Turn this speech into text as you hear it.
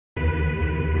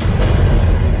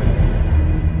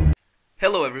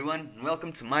Hello everyone, and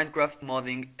welcome to Minecraft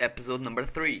modding episode number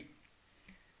 3.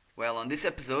 Well, on this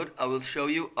episode I will show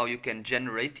you how you can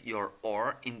generate your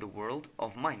ore in the world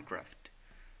of Minecraft.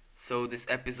 So this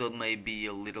episode may be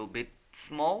a little bit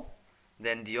small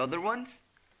than the other ones,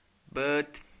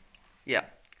 but yeah,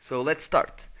 so let's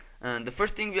start. And the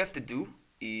first thing we have to do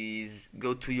is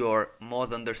go to your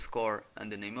mod underscore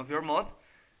and the name of your mod,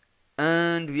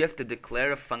 and we have to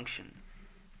declare a function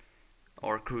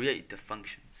or create a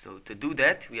function. So to do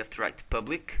that we have to write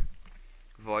public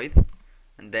void,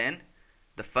 and then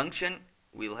the function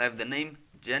will have the name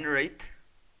generate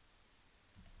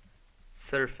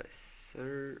surface.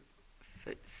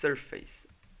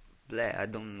 Blah, I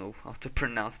don't know how to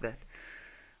pronounce that.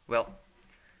 Well,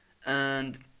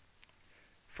 and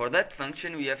for that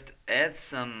function we have to add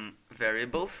some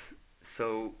variables.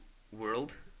 So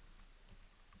world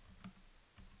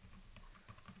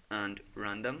and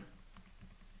random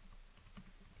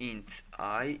int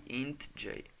I, int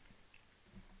j.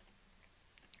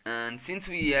 And since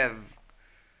we have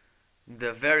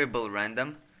the variable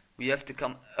random, we have to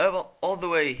come all the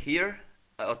way here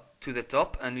to the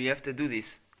top, and we have to do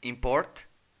this import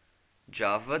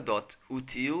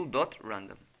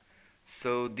java.util.random.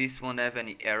 So this won't have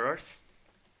any errors.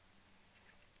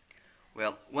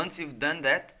 Well, once you've done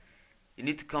that, you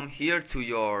need to come here to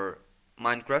your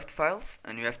Minecraft files,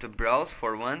 and you have to browse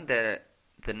for one that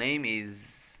the name is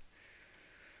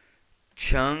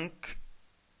chunk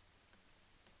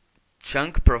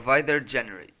provider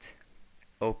generate.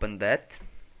 Open that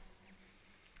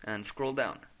and scroll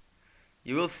down.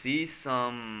 You will see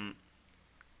some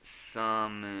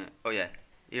oh yeah,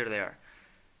 here they are.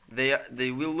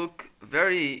 They will look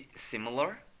very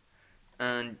similar,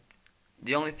 and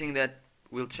the only thing that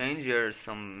will change are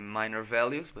some minor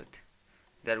values, but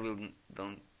that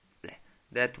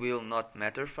will not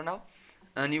matter for now.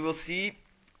 And you will see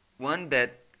one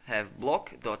that have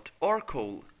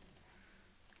block.orcoal.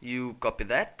 You copy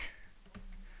that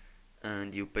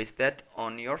and you paste that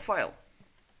on your file.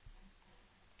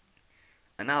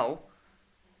 And now,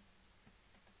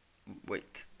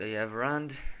 wait, we have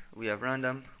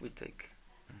random, we take,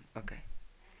 okay,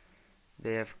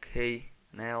 they have K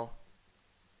and L,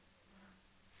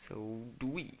 so do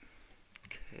we,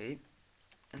 K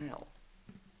and L.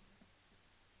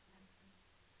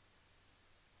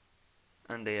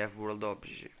 And they have world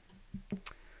object.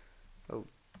 Oh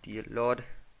dear Lord,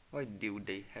 why do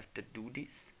they have to do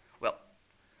this? Well,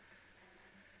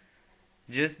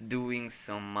 just doing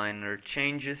some minor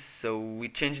changes. So we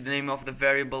changed the name of the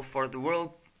variable for the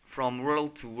world from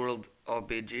world to world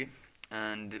obj,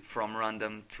 and from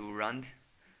random to rand,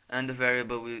 and the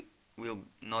variable will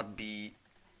not be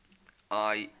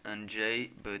I and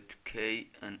J but K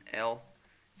and L.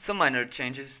 Some minor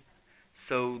changes,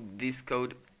 so this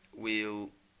code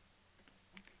will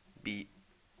be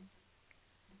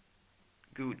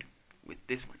good with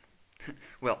this one.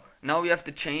 Well, now we have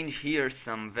to change here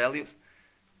some values,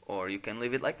 or you can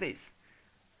leave it like this.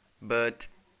 But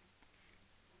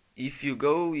if you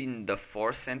go in the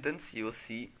fourth sentence, you will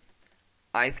see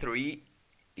I3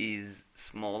 is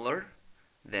smaller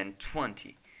than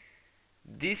 20.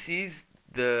 This is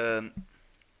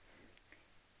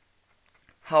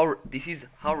how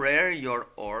rare your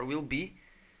ore will be.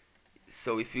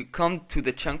 So if you come to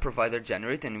the chunk provider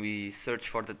generate and we search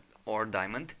for the ore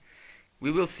diamond,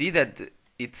 we will see that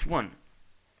it's 1.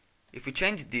 If we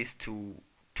change this to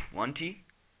 20,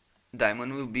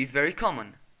 diamond will be very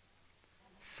common.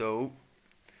 So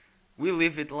we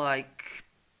leave it like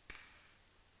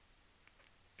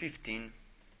 15,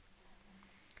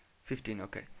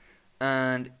 okay.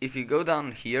 And if you go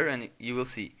down here, and you will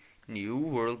see new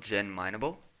world gen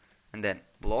mineable, and then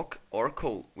block or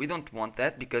coal. We don't want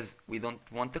that because we don't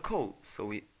want the coal, so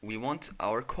we want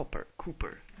our cooper.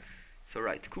 So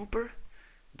write cooper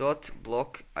dot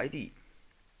block ID,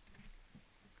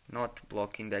 not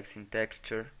block indexing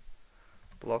texture,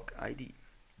 block ID.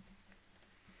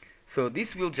 So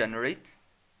this will generate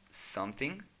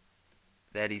something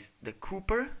that is the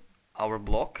cooper, our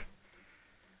block,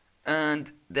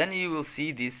 and then you will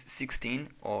see this 16,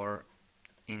 or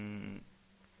in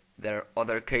there are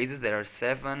other cases there are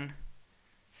 7,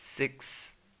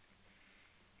 6,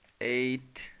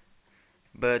 8,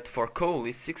 but for coal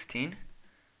is 16,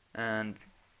 and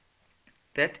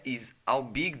that is how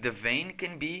big the vein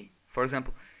can be. For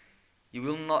example, you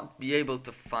will not be able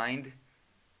to find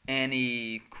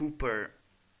any copper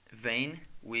vein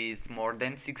with more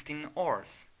than 16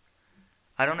 ores.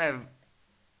 I don't have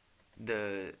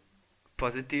the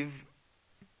positive,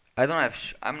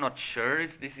 I'm not sure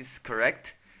if this is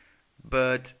correct,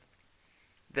 but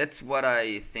that's what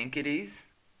I think it is.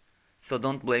 so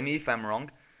don't blame me if I'm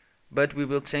wrong. But we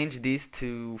will change this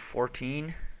to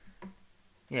 14.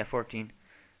 Yeah, 14.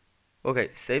 Okay,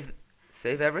 save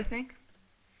everything,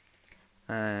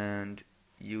 and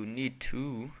you need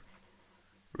to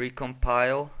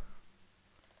recompile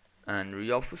and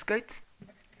reobfuscate,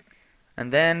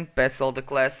 and then pass all the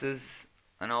classes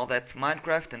and all that to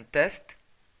Minecraft and test.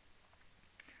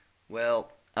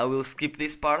 Well, I will skip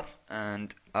this part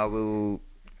and I will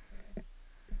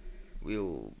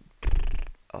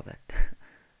all that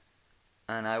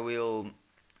and I will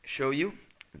show you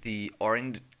the ore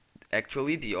in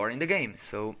the game.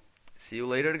 So see you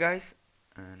later, guys,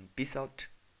 and peace out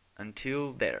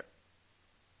until there.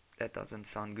 That doesn't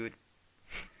sound good.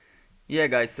 Yeah,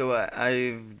 guys, so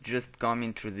I've just come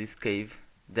into this cave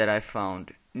that I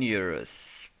found near a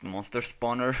monster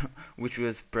spawner, which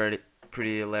was pretty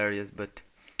hilarious. But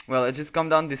well, I just come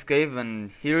down this cave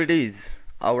and here it is,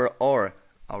 our ore,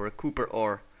 our Cooper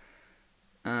ore,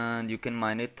 and you can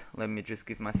mine it. Let me just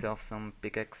give myself some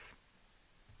pickaxe.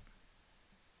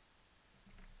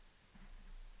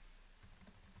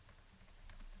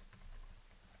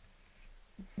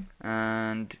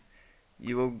 And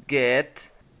you will get,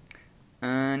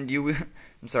 I'm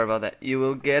sorry about that. You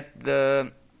will get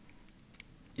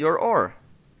your ore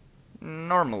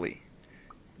normally,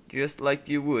 just like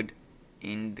you would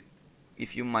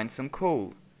if you mine some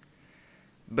coal.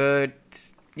 But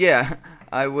yeah,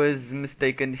 I was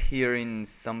mistaken here in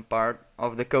some part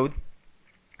of the code.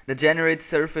 The generate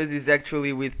surface is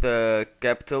actually with a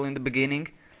capital in the beginning,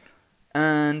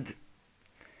 and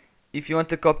if you want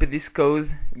to copy this code,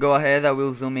 go ahead. I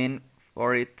will zoom in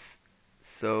for it.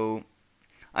 So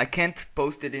I can't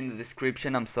post it in the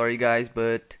description, I'm sorry guys,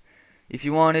 but if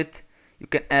you want it, you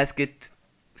can ask it.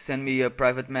 Send me a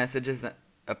private message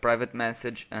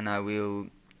and I will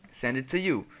send it to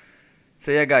you.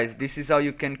 So yeah, guys, this is how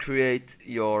you can create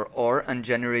your ore and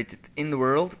generate it in the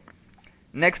world.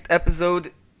 Next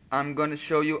episode, I'm gonna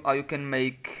show you how you can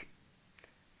make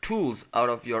tools out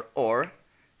of your ore.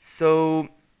 So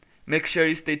make sure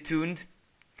you stay tuned.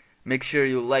 Make sure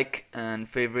you like and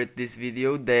favorite this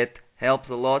video. That helps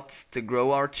a lot to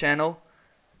grow our channel.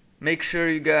 Make sure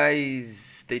you guys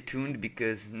stay tuned,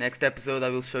 because next episode I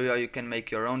will show you how you can make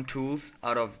your own tools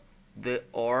out of the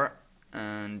ore.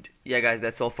 And yeah, guys,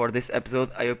 that's all for this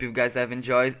episode. I hope you guys have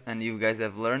enjoyed and you guys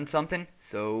have learned something.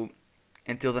 So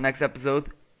until the next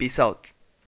episode, peace out.